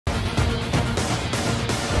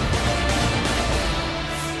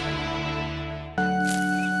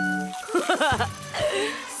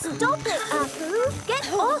Stop it, Apu!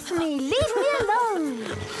 Get off me! Leave me alone!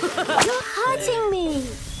 You're hurting me!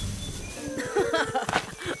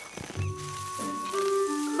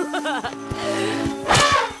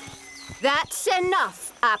 That's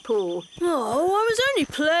enough, Apu. Oh, I was only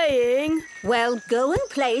playing. Well, go and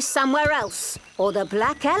play somewhere else, or the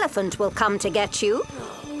black elephant will come to get you.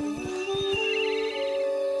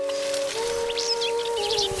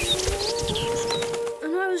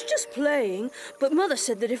 And I was just playing, but Mother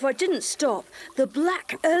said that if I didn't stop, the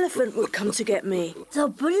black elephant would come to get me. The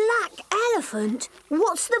black elephant?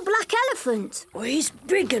 What's the black elephant? Oh, he's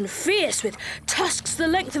big and fierce with tusks the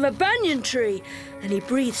length of a banyan tree, and he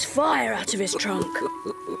breathes fire out of his trunk.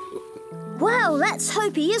 Well, let's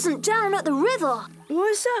hope he isn't down at the river.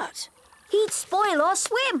 Why's that? He'd spoil our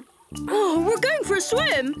swim. Oh, we're going for a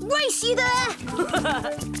swim. Race you there!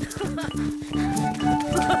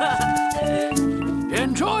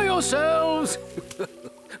 Enjoy yourselves!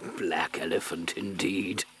 Black elephant,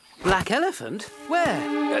 indeed. Black elephant?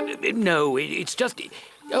 Where? No, it's just...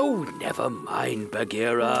 Oh, never mind,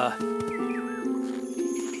 Bagheera.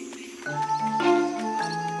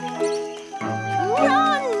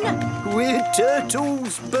 Run! We're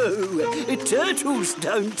turtles, Boo. Turtles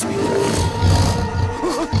don't...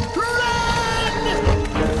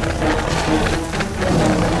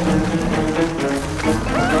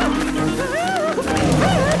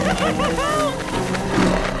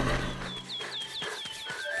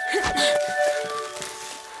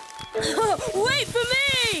 Wait for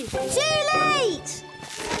me! Too late!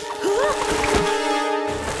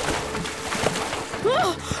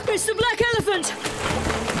 Oh, it's the black elephant!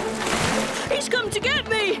 He's come to get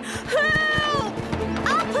me! Help!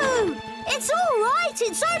 Apu! It's all right!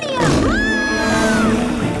 It's only a...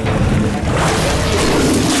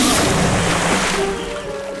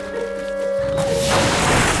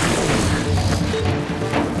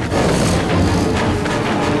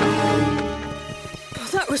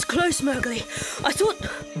 That was close, Mowgli. I thought...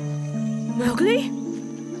 Mowgli?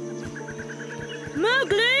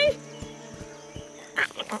 Mowgli?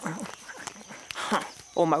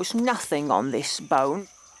 Almost nothing on this bone.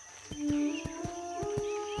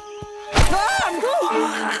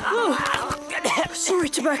 Sorry,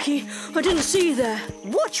 Tabaki. I didn't see you there.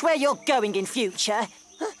 Watch where you're going in future.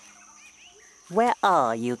 Where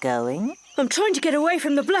are you going? I'm trying to get away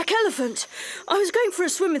from the black elephant. I was going for a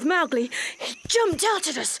swim with Mowgli. He jumped out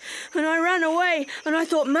at us, and I ran away, and I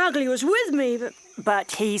thought Mowgli was with me, but...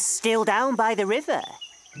 But he's still down by the river,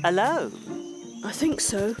 alone. I think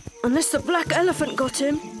so, unless the black elephant got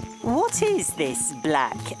him. What is this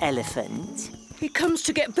black elephant? He comes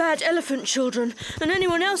to get bad elephant children, and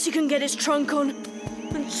anyone else he can get his trunk on,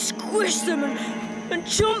 and squish them, and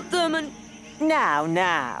chomp them, and...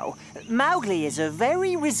 Now, Mowgli is a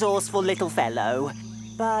very resourceful little fellow.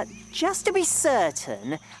 But just to be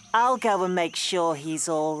certain, I'll go and make sure he's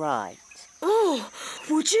all right. Oh,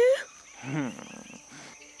 would you?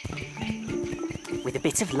 With a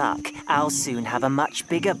bit of luck, I'll soon have a much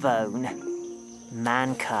bigger bone.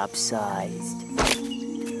 Man-cub sized.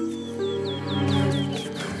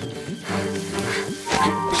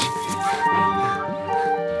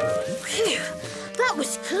 Phew, that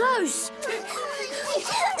was close.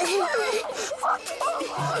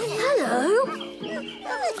 Hello.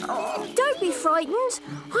 Don't be frightened.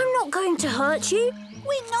 I'm not going to hurt you.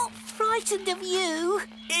 We're not frightened of you.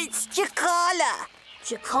 It's Jakala.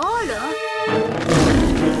 Jakala?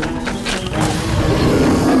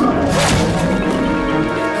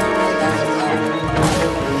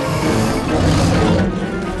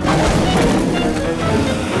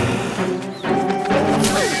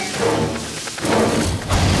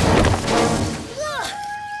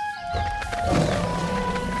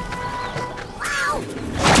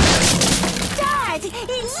 Dad,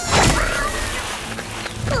 it's...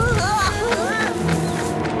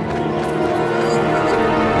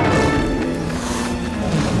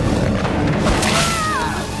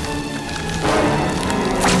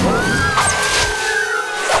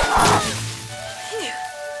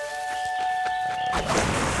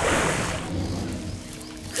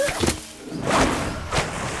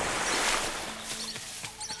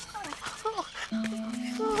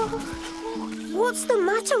 What's the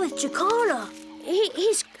matter with Jakala?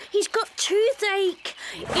 He's got toothache.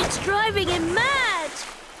 It's driving him mad.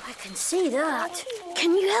 I can see that.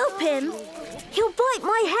 Can you help him? He'll bite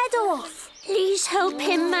my head off. Please help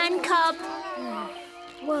him, Man-cub.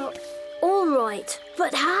 Well, all right,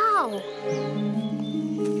 but how?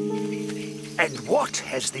 And what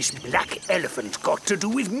has this black elephant got to do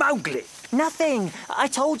with Mowgli? Nothing. I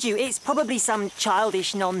told you, it's probably some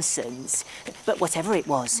childish nonsense. But whatever it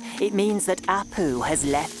was, it means that Apu has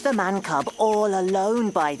left the man cub all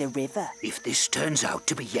alone by the river. If this turns out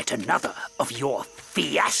to be yet another of your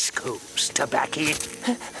fiascos, Tabaki...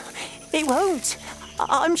 It won't.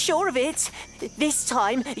 I'm sure of it. This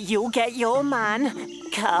time, you'll get your man,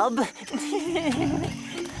 cub.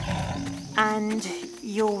 And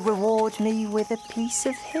you'll reward me with a piece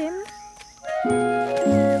of him?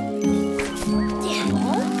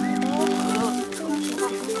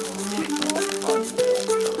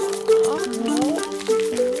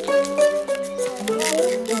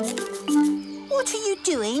 What are you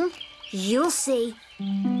doing? You'll see.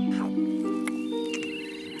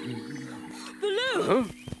 Baloo!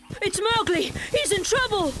 It's Mowgli! He's in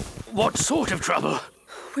trouble! What sort of trouble?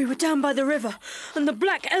 We were down by the river, and the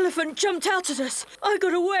black elephant jumped out at us. I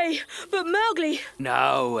got away, but Mowgli...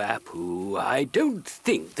 Now, Apu, I don't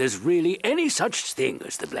think there's really any such thing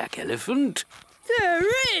as the black elephant. There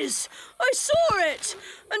is! I saw it!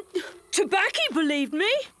 And Tabaki believed me.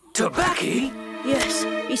 Tabaki? Yes,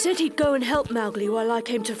 he said he'd go and help Mowgli while I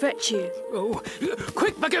came to fetch you. Oh,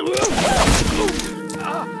 quick, Bagheera!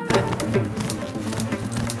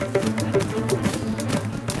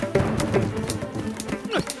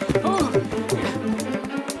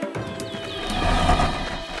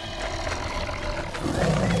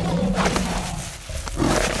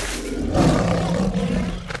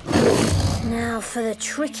 Now for the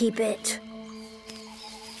tricky bit.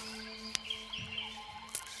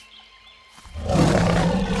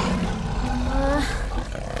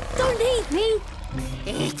 Don't eat me!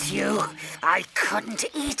 Eat you? I couldn't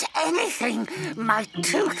eat anything. My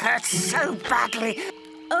tooth hurts so badly.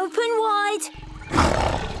 Open wide.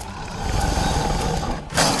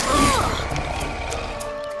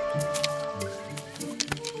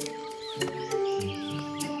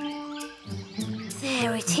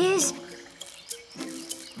 There it is.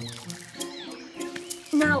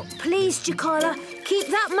 Now, please, Jakala, keep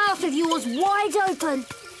that mouth of yours wide open.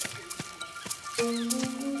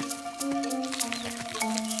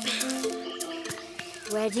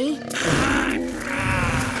 Ready?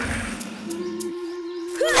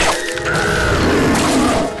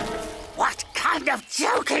 What kind of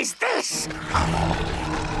joke is this?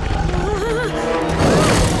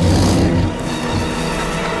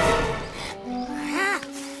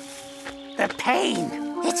 The pain,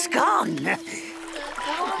 it's gone.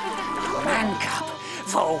 Man cub,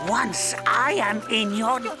 for once I am in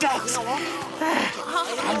your debt.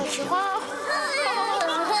 Thank you.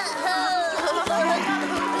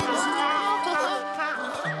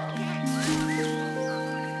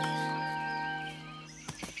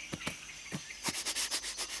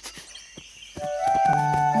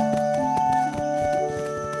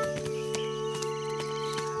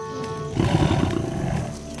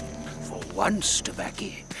 Once,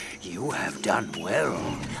 Tabaki, you have done well.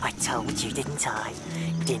 I told you, didn't I?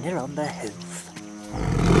 Dinner on the hoof.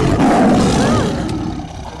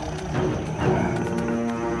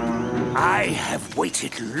 I have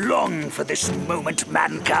waited long for this moment,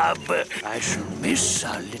 man cub. I shall miss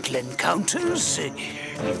our little encounters.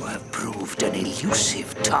 You have proved an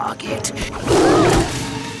elusive target.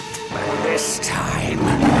 But this time...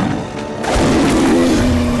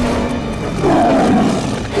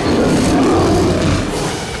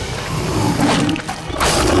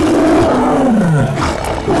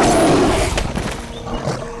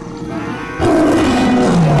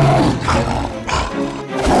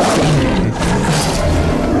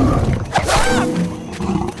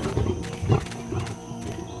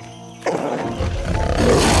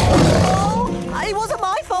 It wasn't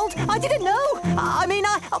my fault. I didn't know. I mean,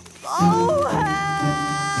 oh, help!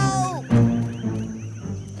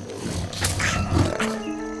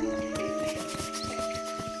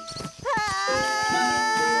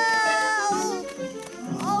 Help!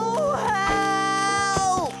 Oh,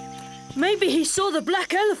 help! Maybe he saw the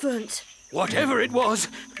black elephant. Whatever it was,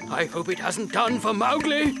 I hope it hasn't done for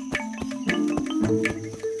Mowgli.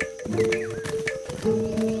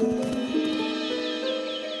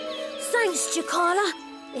 Thanks, Jakala.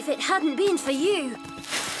 If it hadn't been for you...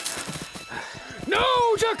 No,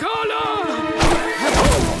 Jakala!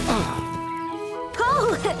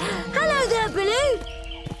 Oh, hello there, Baloo.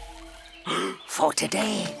 For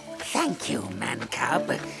today, thank you, man cub.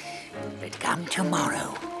 But come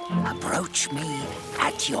tomorrow, approach me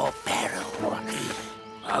at your peril.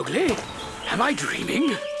 Mowgli, am I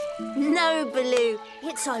dreaming? No, Baloo.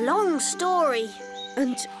 It's a long story.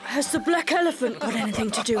 And has the black elephant got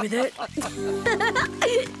anything to do with it?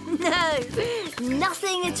 No,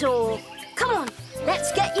 nothing at all. Come on,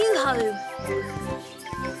 let's get you home.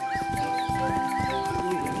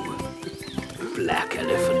 Black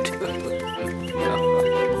elephant.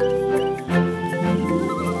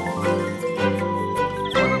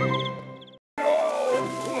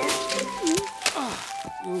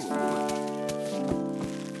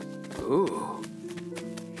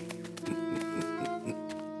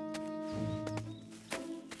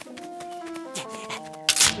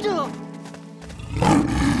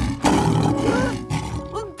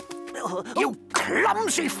 You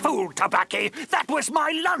clumsy fool, Tabaki! That was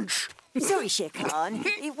my lunch! Sorry, Shere Khan.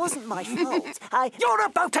 It wasn't my fault. You're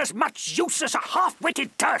about as much use as a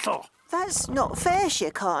half-witted turtle! That's not fair,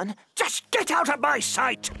 Shere Khan. Just get out of my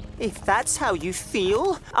sight! If that's how you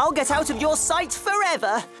feel, I'll get out of your sight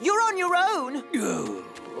forever. You're on your own.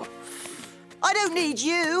 I don't need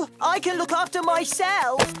you. I can look after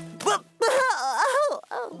myself.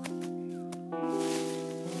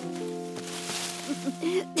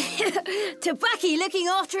 Tabaki looking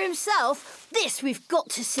after himself? This we've got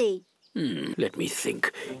to see. Let me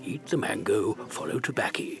think. Eat the mango, follow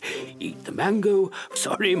Tabaki. Eat the mango.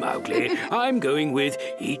 Sorry, Mowgli. I'm going with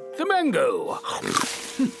eat the mango.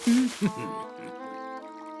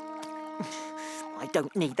 I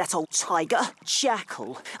don't need that old tiger.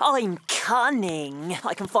 Jackal, I'm cunning.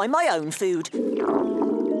 I can find my own food.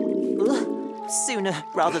 Sooner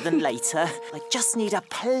rather than later. I just need a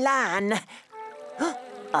plan.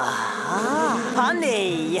 Ah,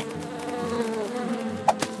 honey!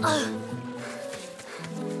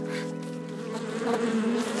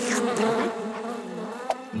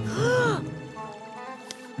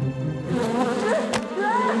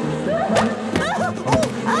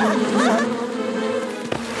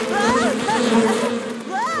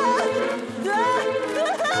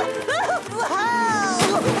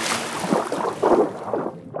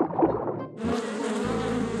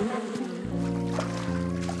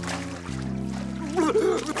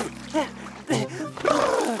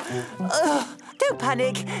 Don't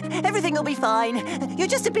panic. Everything will be fine. You're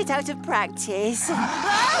just a bit out of practice.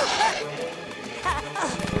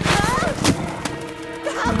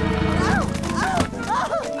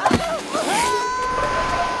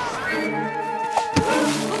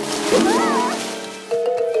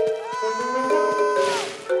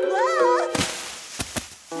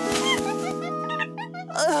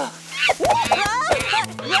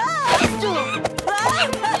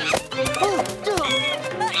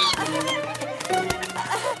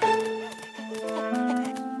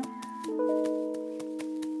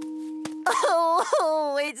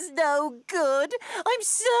 Oh, it's no good. I'm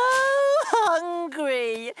so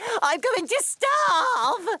hungry. I'm going to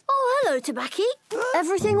starve. Oh, hello, Tabaki.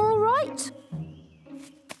 Everything all right?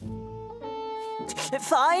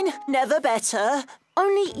 Fine, never better.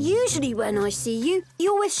 Only usually when I see you,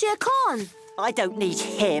 you're with Shere Khan. I don't need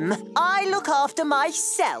him. I look after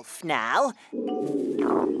myself now.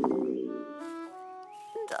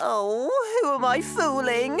 Oh, who am I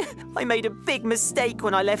fooling? I made a big mistake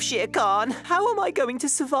when I left Shere Khan. How am I going to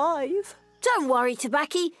survive? Don't worry,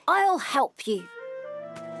 Tabaki. I'll help you.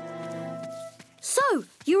 So,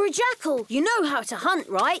 you're a jackal. You know how to hunt,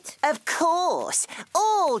 right? Of course.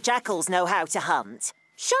 All jackals know how to hunt.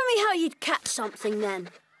 Show me how you'd catch something then.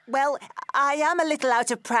 Well, I am a little out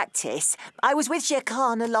of practice. I was with Shere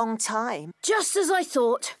Khan a long time. Just as I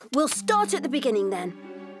thought. We'll start at the beginning then.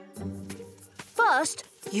 First,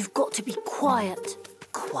 you've got to be quiet.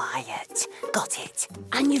 Quiet. Got it.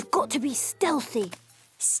 And you've got to be stealthy.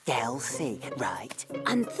 Stealthy, right.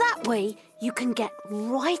 And that way, you can get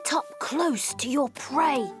right up close to your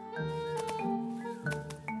prey.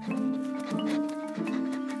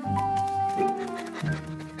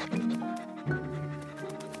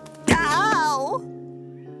 Ow!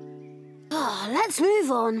 Let's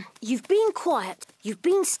move on. You've been quiet, you've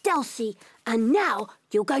been stealthy, and now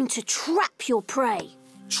you're going to trap your prey.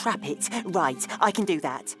 Trap it. Right, I can do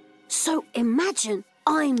that. So imagine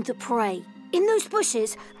I'm the prey. In those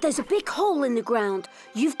bushes, there's a big hole in the ground.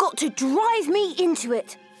 You've got to drive me into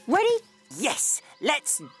it. Ready? Yes,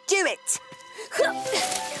 let's do it.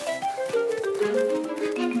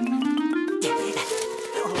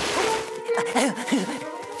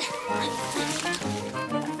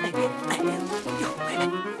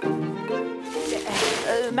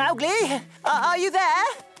 Mowgli, are you there?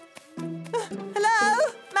 Hello,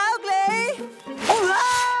 Mowgli?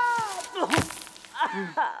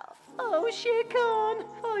 Oh, Shere Khan,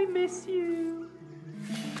 I miss you.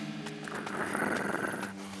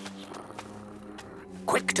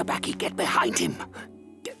 Quick, Tabaki, get behind him.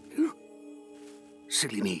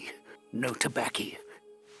 Silly me, no Tabaki.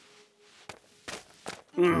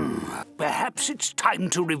 Perhaps it's time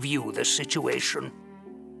to review the situation.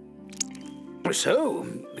 So,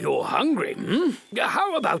 you're hungry, hmm?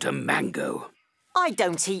 How about a mango? I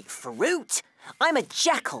don't eat fruit. I'm a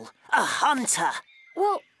jackal, a hunter.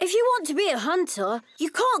 Well, if you want to be a hunter, you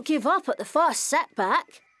can't give up at the first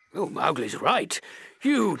setback. Oh, Mowgli's right.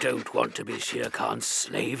 You don't want to be Shere Khan's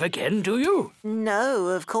slave again, do you? No,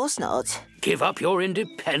 of course not. Give up your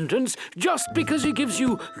independence just because he gives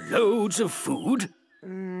you loads of food?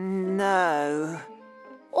 No.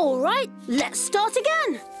 All right, let's start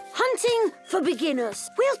again. Hunting for beginners.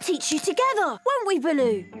 We'll teach you together, won't we,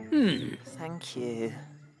 Baloo? Thank you.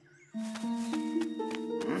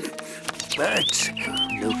 Birds,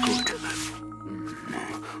 no good.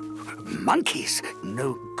 Monkeys,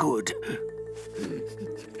 no good.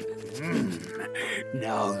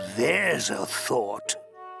 Now there's a thought.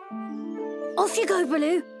 Off you go,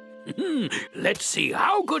 Baloo. Let's see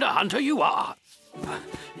how good a hunter you are.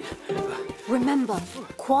 Remember,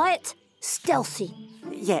 quiet, stealthy.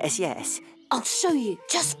 Yes, yes. I'll show you.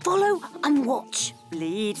 Just follow and watch.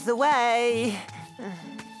 Lead the way.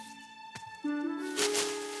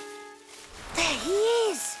 There he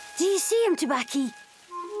is. Do you see him, Tabaki?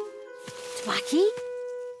 Tabaki?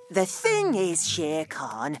 The thing is, Shere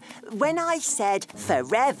Khan, when I said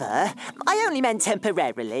forever, I only meant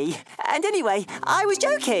temporarily. And anyway, I was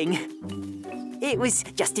joking. It was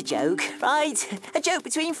just a joke, right? A joke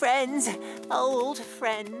between friends. Old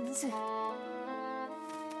friends.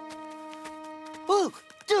 Oh,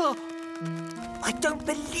 duh. I don't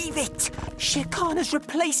believe it. Shere Khan has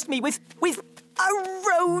replaced me with a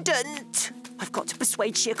rodent. I've got to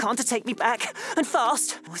persuade Shere Khan to take me back, and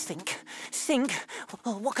fast. Oh, think.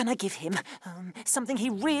 Oh, what can I give him? Something he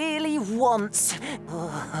really wants.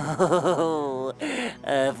 Oh,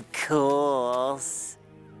 of course.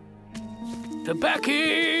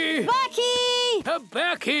 Tabaki! Tabaki!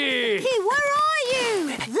 Tabaki! Hey, where are you?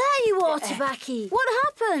 There you are, Tabaki. What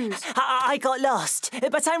happened? I got lost,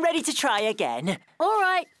 but I'm ready to try again. All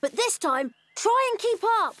right, but this time, try and keep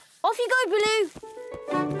up. Off you go, Baloo.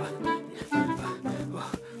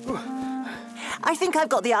 I think I've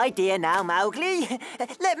got the idea now, Mowgli.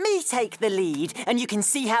 Let me take the lead, and you can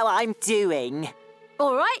see how I'm doing.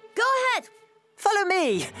 All right, go ahead. Follow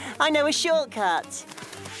me. I know a shortcut.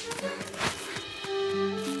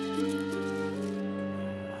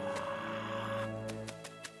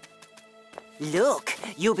 Look,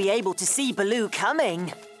 you'll be able to see Baloo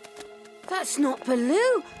coming. That's not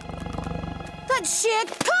Baloo. That's Shere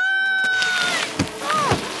Khan!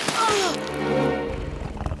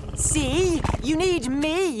 See? You need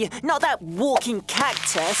me, not that walking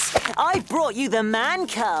cactus. I brought you the man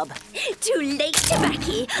cub. Too late,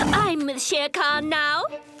 Tabaki. I'm with Shere Khan now.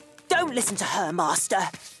 Don't listen to her,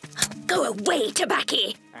 Master. Go away,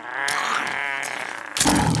 Tabaki.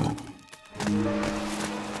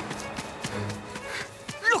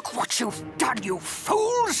 Look what you've done, you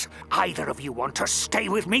fools! Either of you want to stay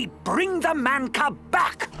with me, bring the man cub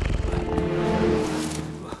back!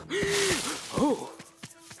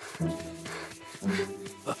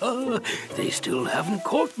 They still haven't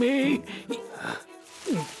caught me.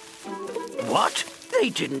 What? They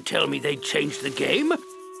didn't tell me they'd changed the game.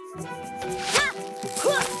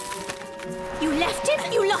 You left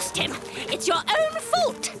him, you lost him. It's your own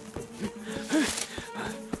fault.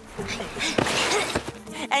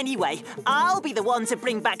 Anyway, I'll be the one to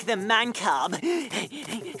bring back the man cub. I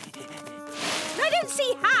don't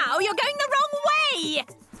see how. You're going the wrong way.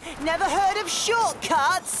 Never heard of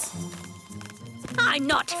shortcuts? I'm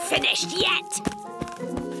not finished yet.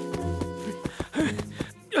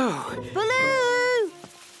 Baloo!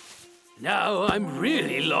 Now I'm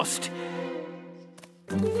really lost.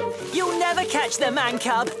 You'll never catch the man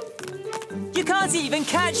cub. You can't even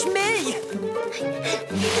catch me.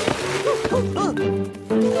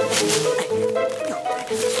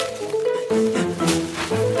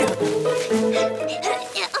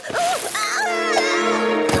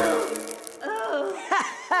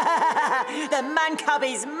 The man cub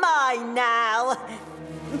is mine now.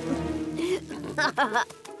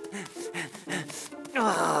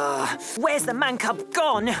 Where's the man cub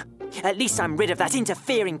gone? At least I'm rid of that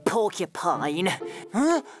interfering porcupine.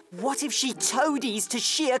 Huh? What if she toadies to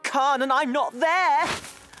Shere Khan and I'm not there?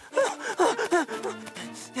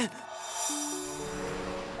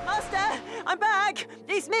 Master, I'm back.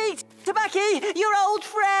 It's me, Tabaki, your old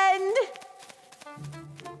friend.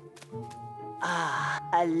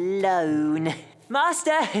 Alone.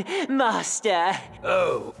 Master.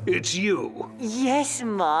 Oh, it's you. Yes,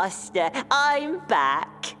 Master, I'm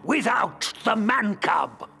back. Without the man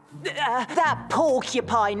cub. That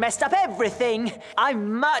porcupine messed up everything.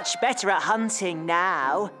 I'm much better at hunting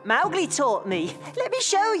now. Mowgli taught me. Let me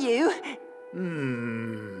show you.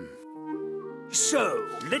 So,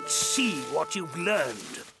 let's see what you've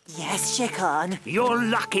learned. Yes, Shere Khan. You're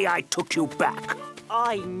lucky I took you back.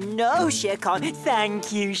 I know, Shere Khan.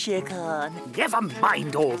 Thank you, Shere Khan. Never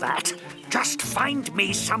mind all that. Just find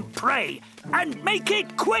me some prey and make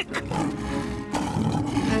it quick.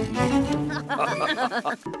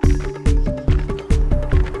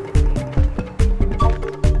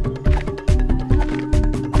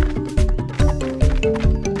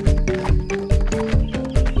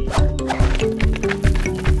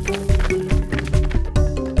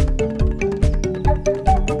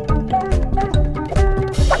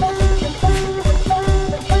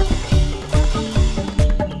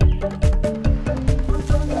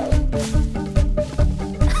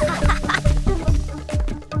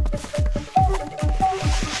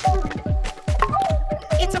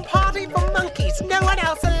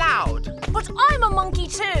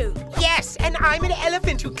 I'm an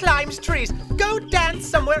elephant who climbs trees. Go dance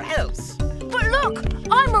somewhere else. But look,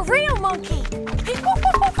 I'm a real monkey.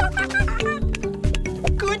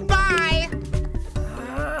 Goodbye.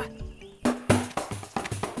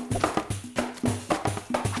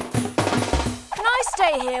 Can I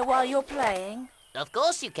stay here while you're playing? Of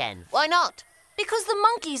course you can. Why not? Because the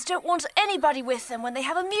monkeys don't want anybody with them when they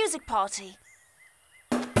have a music party.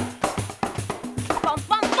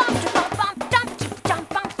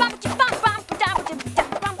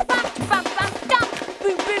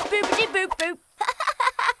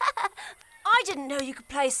 I didn't know you could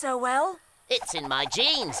play so well. It's in my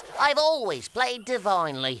genes. I've always played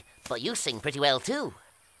divinely. But you sing pretty well too.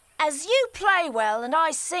 As you play well and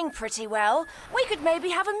I sing pretty well, we could maybe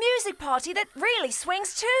have a music party that really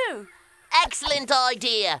swings too. Excellent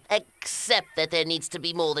idea. Except that there needs to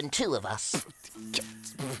be more than two of us.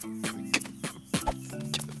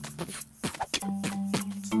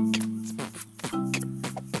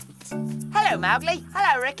 Hello, Mowgli.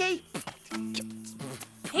 Hello, Ricky.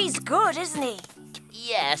 He's good, isn't he?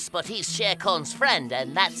 Yes, but he's Shere Khan's friend,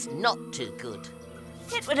 and that's not too good.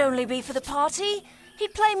 It would only be for the party.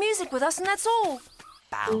 He'd play music with us, and that's all.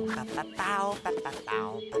 Hello,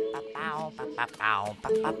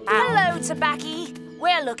 Tabaki.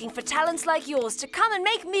 We're looking for talents like yours to come and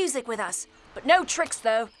make music with us. But no tricks,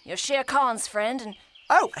 though. You're Shere Khan's friend, and...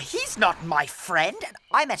 Oh, he's not my friend.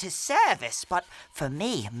 I'm at his service, but for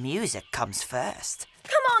me, music comes first.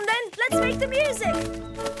 Come on, then. Let's make the music.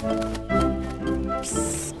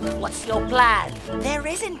 Psst. What's your plan? There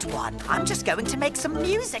isn't one. I'm just going to make some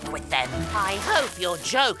music with them. I hope you're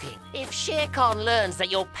joking. If Shere Khan learns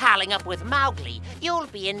that you're palling up with Mowgli, you'll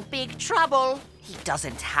be in big trouble. He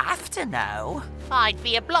doesn't have to know. I'd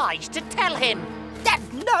be obliged to tell him.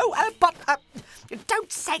 But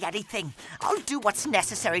don't say anything. I'll do what's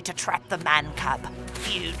necessary to trap the man-cub.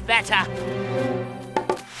 You'd better.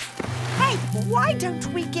 Hey, why don't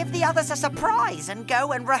we give the others a surprise and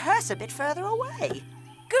go and rehearse a bit further away?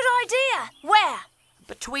 Good idea. Where?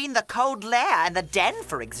 Between the cold lair and the den,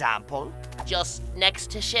 for example. Just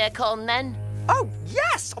next to Shere Khan, then? Oh,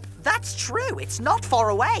 yes. That's true. It's not far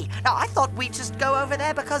away. Now, I thought we'd just go over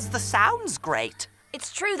there because the sound's great.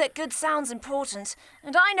 It's true that good sound's important,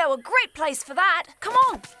 and I know a great place for that. Come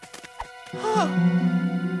on.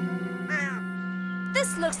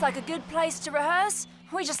 This looks like a good place to rehearse.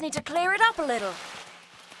 We just need to clear it up a little.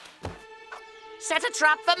 Set a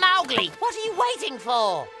trap for Mowgli. What are you waiting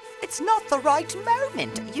for? It's not the right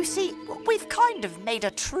moment. You see, we've kind of made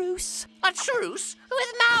a truce. A truce?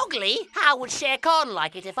 With Mowgli? How would Shere Khan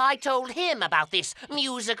like it if I told him about this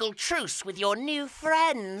musical truce with your new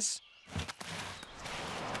friends?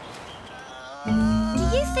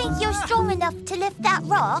 Do you think you're strong enough to lift that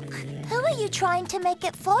rock? Who are you trying to make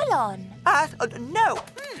it fall on? No.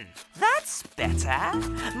 That's better.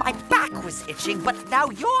 My back was itching, but now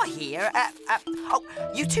you're here.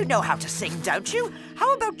 You two know how to sing, don't you?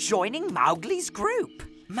 How about joining Mowgli's group?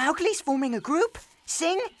 Mowgli's forming a group?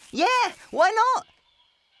 Sing? Yeah, why not?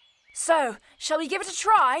 So, shall we give it a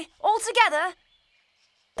try, all together?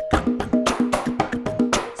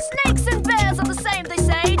 Snakes and bears are the same, they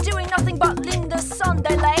say, doing nothing but lind the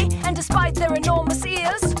Sunday lay. And despite their enormous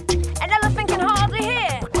ears, an elephant can hardly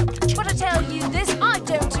hear. But I tell you this, I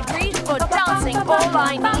don't agree. For dancing, all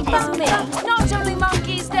I need is me. Not only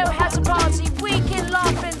monkeys know how to party, we can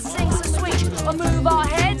laugh and sing so sweet, or move our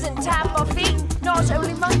heads and tap our feet. Not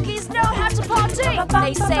only monkeys know how to party.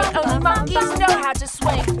 They say only monkeys know how to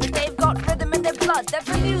swing. But they've got rhythm in their blood, they're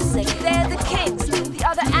for music, they're the kings. The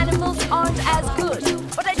other animals aren't as good.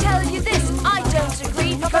 But I tell you this, I don't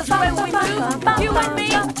agree. Because when we move, You and me,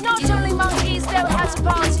 not only monkeys know how to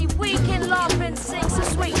party, we can laugh and sing so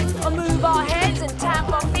sweet. Or move our heads and tap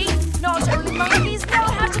our feet. Not only monkeys know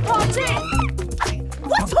how to party.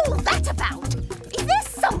 What's all that about? Is there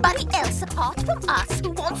somebody else apart from us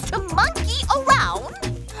who wants to monkey around?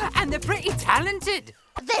 And they're pretty talented.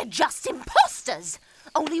 They're just imposters.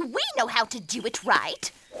 Only we know how to do it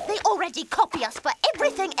right. They already copy us for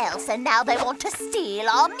everything else, and now they want to steal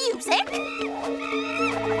our music.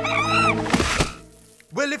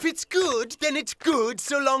 Well, if it's good, then it's good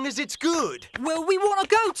so long as it's good. Well, we want to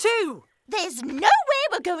go too. There's no way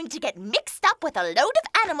we're going to get mixed up with a load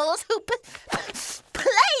of animals who play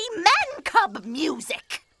man cub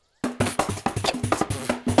music.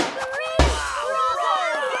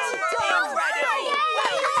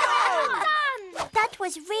 That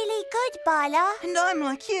was really good, Byla. And I'm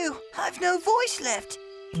like you. I've no voice left.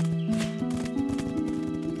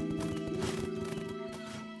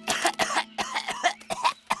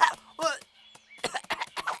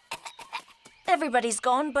 Everybody's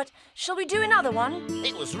gone, but shall we do another one?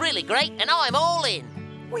 It was really great, and I'm all in.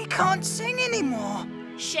 We can't sing anymore.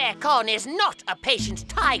 Shere Khan is not a patient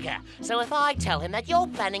tiger, so if I tell him that you're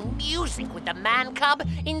planning music with the man cub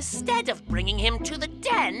instead of bringing him to the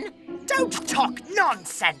den... Don't talk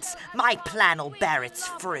nonsense. My plan'll bear its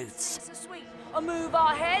fruits. So sweet. Or move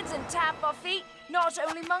our heads and tap our feet. Not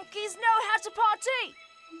only monkeys know how to party.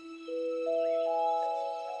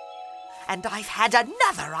 And I've had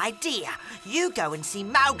another idea. You go and see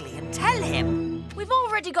Mowgli and tell him. We've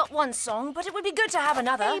already got one song, but it would be good to have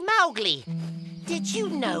another. Hey, Mowgli, did you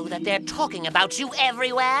know that they're talking about you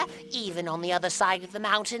everywhere, even on the other side of the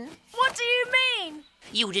mountain? What do you mean?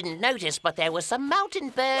 You didn't notice, but there were some mountain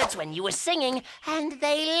birds when you were singing, and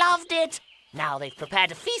they loved it. Now they've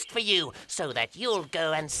prepared a feast for you, so that you'll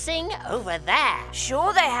go and sing over there.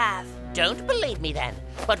 Sure they have. Don't believe me then,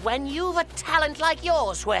 but when you've a talent like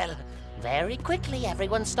yours, well, very quickly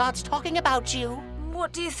everyone starts talking about you.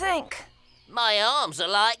 What do you think? My arms are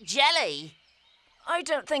like jelly. I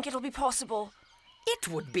don't think it'll be possible. It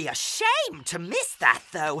would be a shame to miss that,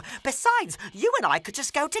 though. Besides, you and I could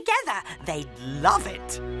just go together. They'd love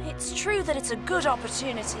it. It's true that it's a good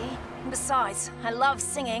opportunity. Besides, I love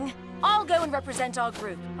singing. I'll go and represent our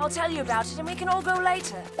group. I'll tell you about it and we can all go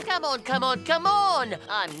later. Come on, come on, come on!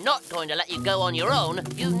 I'm not going to let you go on your own.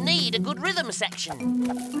 You need a good rhythm section.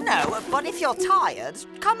 No, but if you're tired,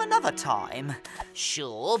 come another time.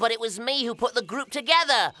 Sure, but it was me who put the group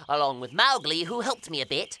together, along with Mowgli, who helped me a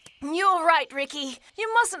bit. You're right, Ricky.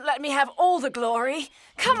 You mustn't let me have all the glory.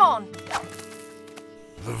 Come on.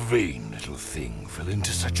 The vain little thing fell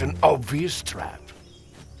into such an obvious trap.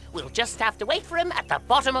 We'll just have to wait for him at the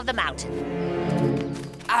bottom of the mountain.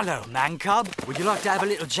 Hello, man cub. Would you like to have a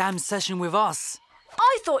little jam session with us?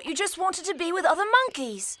 I thought you just wanted to be with other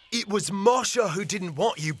monkeys. It was Masha who didn't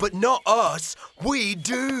want you, but not us. We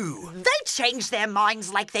do. They change their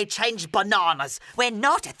minds like they change bananas. We're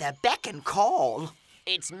not at their beck and call.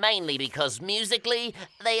 It's mainly because musically,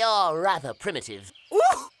 they are rather primitive.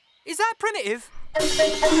 Ooh! Is that primitive?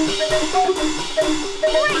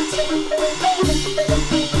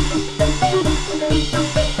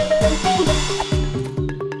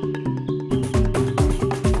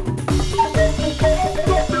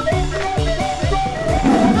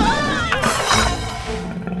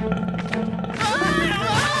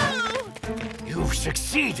 You've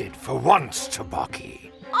succeeded for once,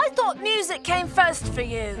 Tabaki. I thought music came first for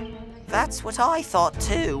you. That's what I thought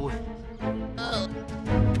too.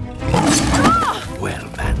 Well,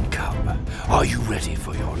 man cub, are you ready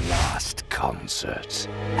for your last concert?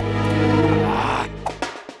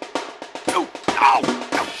 Oh,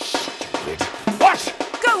 stupid. What?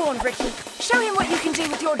 Go on, Ricky. Show him what you can do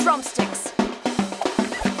with your drumsticks.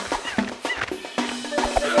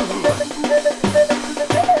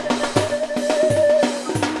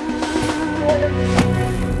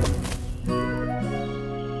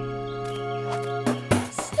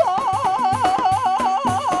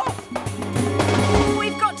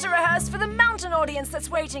 Audience that's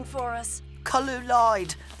waiting for us. Kalu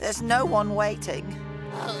lied. There's no one waiting.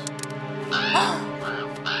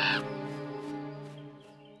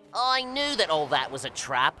 I knew that all that was a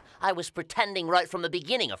trap. I was pretending right from the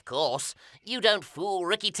beginning, of course. You don't fool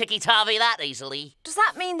Ricky Tikki Tavi that easily. Does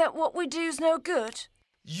that mean that what we do's no good?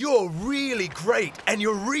 You're really great, and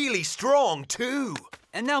you're really strong, too.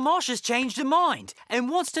 And now Marsha's changed her mind and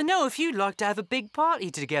wants to know if you'd like to have a big party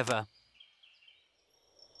together.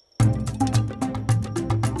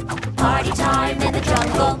 Party time in the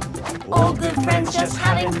jungle. All good friends just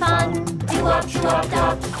having fun. Do-wop, do-wop,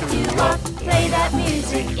 dop, do-wop. Play that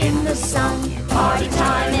music in the sun. Party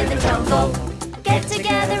time in the jungle. Get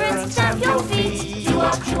together and stamp your